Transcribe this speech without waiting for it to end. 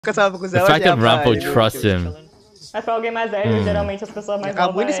The fact that Rampo trusts him. Mas pra alguém mais velho, geralmente as pessoas mais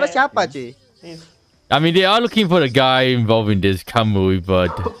novas. Kamui ini siapa, cuy? I mean, they are looking for the guy involved in this Kamui, but...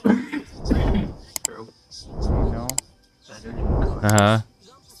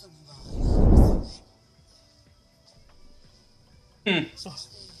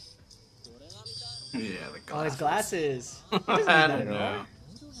 Yeah, the glasses. Oh, his glasses.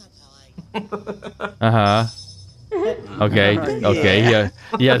 Okay, okay,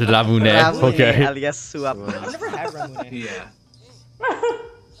 he has Ramune. Okay. Alias suap. I've never had Ramune. Yeah.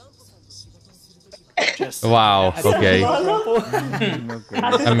 Wow, okay.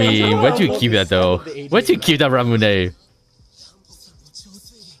 I mean, where'd you keep that though? Where'd you keep that Ramune?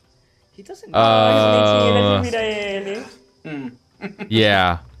 He doesn't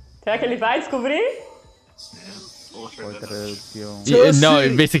Yeah. Será que ele vai descobrir? Yeah,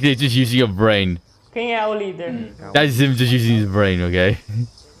 no, basically just using your brain. Quem é o líder? That's him just using his brain, okay?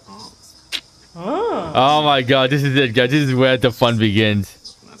 Oh my god, this is it, guys. This is where the fun begins.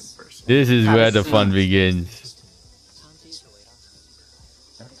 This is where the fun begins.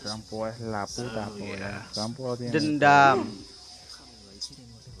 Dendam.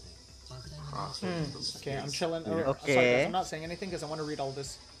 Okay, I'm chilling. Okay. Sorry, I'm not saying anything because I want to read all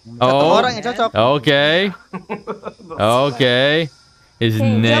this. Oh, Orang yang cocok. okay. Okay. His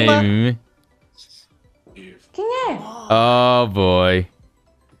name. Quem é? Oh boy.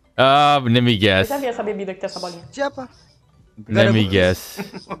 Let me guess. Eu já vi essa bebida que tem essa bolinha. Siapa? Let me guess.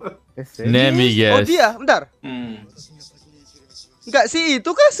 Let me Oh guess. dia, bentar. Enggak sih,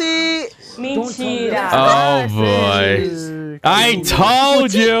 itu kan si... Mentira. Oh boy. I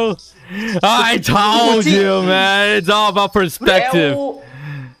told you. I told you, man. It's all about perspective.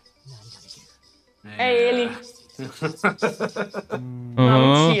 É ele.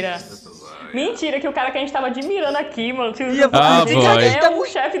 Não, mentira. Mentira, que o cara que a gente tava admirando aqui, mano. É o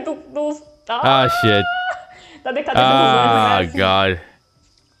chefe dos... Ah, shit. Da decadência dos dois, Oh, God.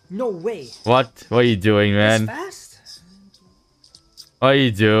 No way. What are you doing, man? Fast? What are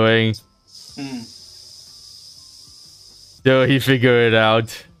you doing? Dude, he figured it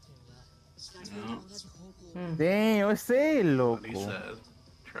out. Damn, eu sei, louco. He said,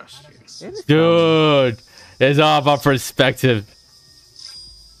 trust you. Dude, it's all about perspective.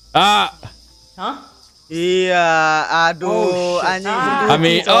 Ah! Hah? Iya, aduh, anjing. I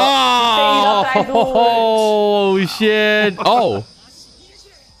mean, oh shit. Oh.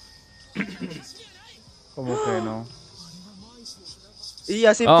 Como que no?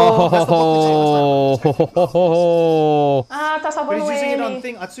 Iya sih, Oh. Ah, tá But salvando he's using it on ele.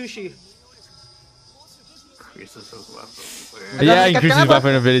 thing, Atsushi. Increases his weapon. Yeah, increases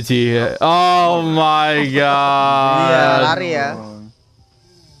weapon ability. Oh my god. Iya, lari ya.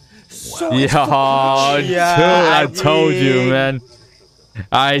 Yeah, dude, I told you, man.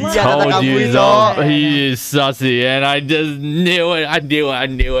 I told you, he is sussy, and I just knew it. I knew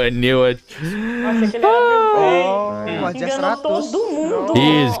it. Nossa, que ele era perfeito. Enganou todo mundo.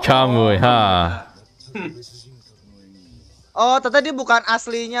 He is Kamui, huh? Oh, ternyata dia bukan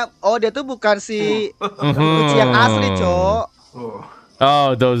aslinya. Oh, dia tuh bukan si Fukuchi yang asli, Cok.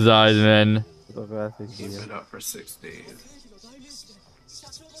 Oh, those eyes, man. He's been up for 6 days.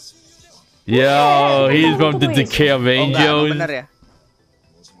 Yo, he's from the Decay of Angels. Bener ya?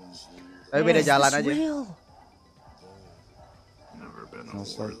 Tapi beda jalan aja. Never been No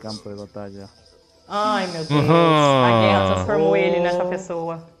sei campo de batalha. Ai, meu Deus. A guerra transformou ele nessa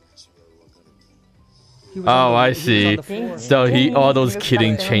pessoa. Oh, I see. So all those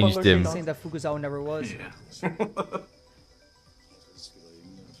kidding changed him. Saying that Fukuzawa never was.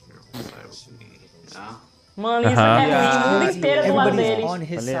 Mano, isso é o mundo inteiro do lado dele. On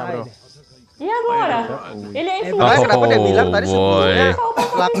his side. E agora? Ele é Makanya influencer. kenapa dia bilang tadi sebelumnya boy.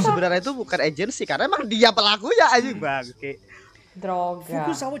 pelaku sebenarnya itu bukan agensi karena emang dia pelakunya anjing bangke. Droga.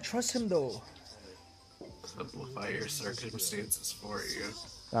 Fukuzawa trusts him though. Simplify your circumstances for you.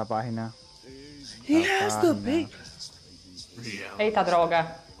 A página. He has the big. Eita,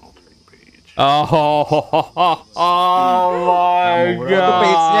 droga. Oh my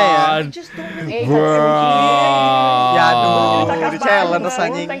god. Ya aduh, Ele di challenge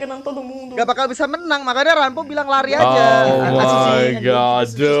anjing. Tá enganando todo mundo. Gak bakal bisa menang, makanya Rampo bilang lari aja. Oh my god,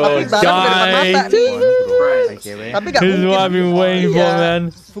 dude. Guys. Tapi gak This is what I've been waiting for,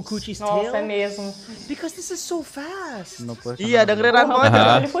 man. Fukuchi's Nossa, é tail? mesmo. Because this is so fast. Iya, dengerin Rampo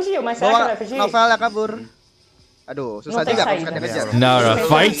aja. Ele fugiu, mas será que ele vai fugir? Novelnya kabur. Aduh, susah juga kalau sekarang kejar. No,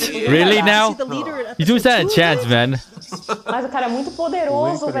 fight? Really now? You do stand a chance, man. Mas o cara é muito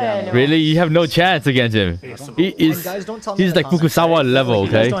poderoso, velho. Really? You have no chance against him. He's like Fukusawa level,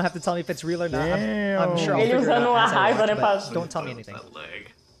 okay? You guys don't have to tell me if it's real or not. I'm sure I'll Ele figure it usando out a as I raiva, watch, né, but pra... don't tell me anything.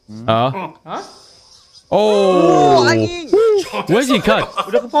 Hah? Oh. Anjing. Where's he cut?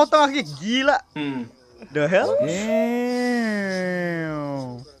 Udah kepotong lagi, gila. The hell? Damn.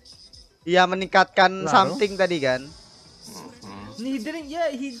 Iya meningkatkan something tadi kan. He didn't. Yeah,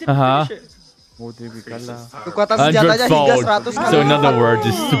 he didn't Uh-huh. finish it. Oh, dia kalah. Kekuatan senjatanya hingga 100 kali. So in other words,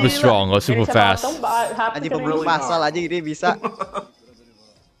 it's super strong or super Ele tinha fast. tão rápido Anjing que ele- pemburu masal aja ini bisa.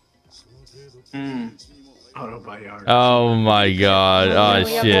 Oh my god. Oh E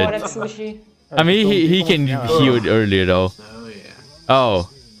agora, shit. Atsushi? I mean, he can heal it earlier though. Oh yeah. Oh.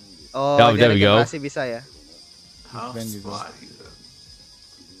 Oh, Oh, there we go. masih bisa ya. How spot you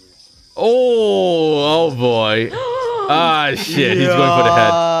Oh boy. Ah shit, he's going for the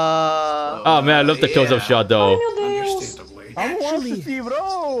head. Oh man, I love the close-up shot though. Meu Deus! understandably. Actually,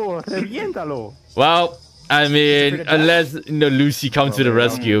 bro. Reviéntalo. Well, I mean, unless Lucy comes to the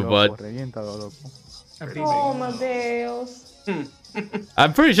rescue, but Reviéntalo, loco. Oh, meu Deus!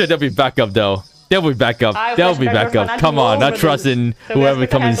 I'm pretty sure they'll be back up though. They'll be back up. Ah, eu They'll acho be que vai back up. funcionar de Come on, novo, I meu trust Deus. in Eu whoever acho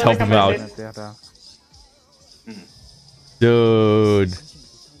que comes to help him out. Terra. Dude.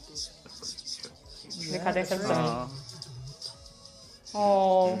 Decadência do sangue.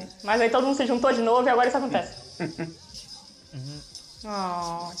 Oh, mas aí todo mundo se juntou de novo e agora isso acontece.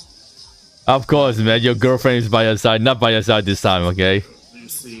 Oh. Of course, man. Your girlfriend is by your side. Not by your side this time, okay?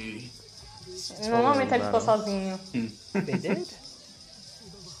 Lucy. Normalmente ele ficou sozinho. They did.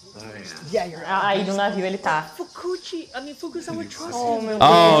 Oh yeah. Yeah, you're. Aí no navio ele tá. Fukuchi. I mean, Fukuchi would trust Oh, him. meu Deus.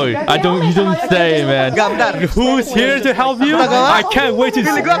 Oh, I don't. You don't say, man. Who's here to help you? I can't wait to.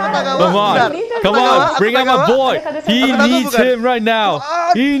 Come on, come on, bring out my boy. He needs him right now.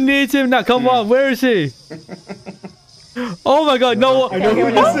 He needs him now. Come on, where is he? Oh my God, no! I know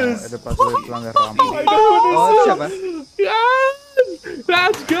who this is. Ada paso de plan de rampa. Oh, siapa?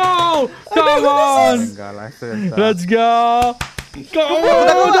 Let's go! Come on! Venga, la eso ya está. Let's go! Go!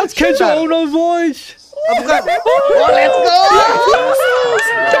 That's Kenzo Ono's voice! Oh, bukan. Oh, let's go.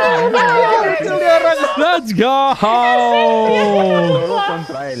 Muncul dia orang. Let's go! Todo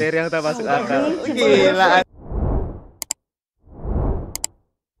contra él. Dari yang tak masuk akal. Gila.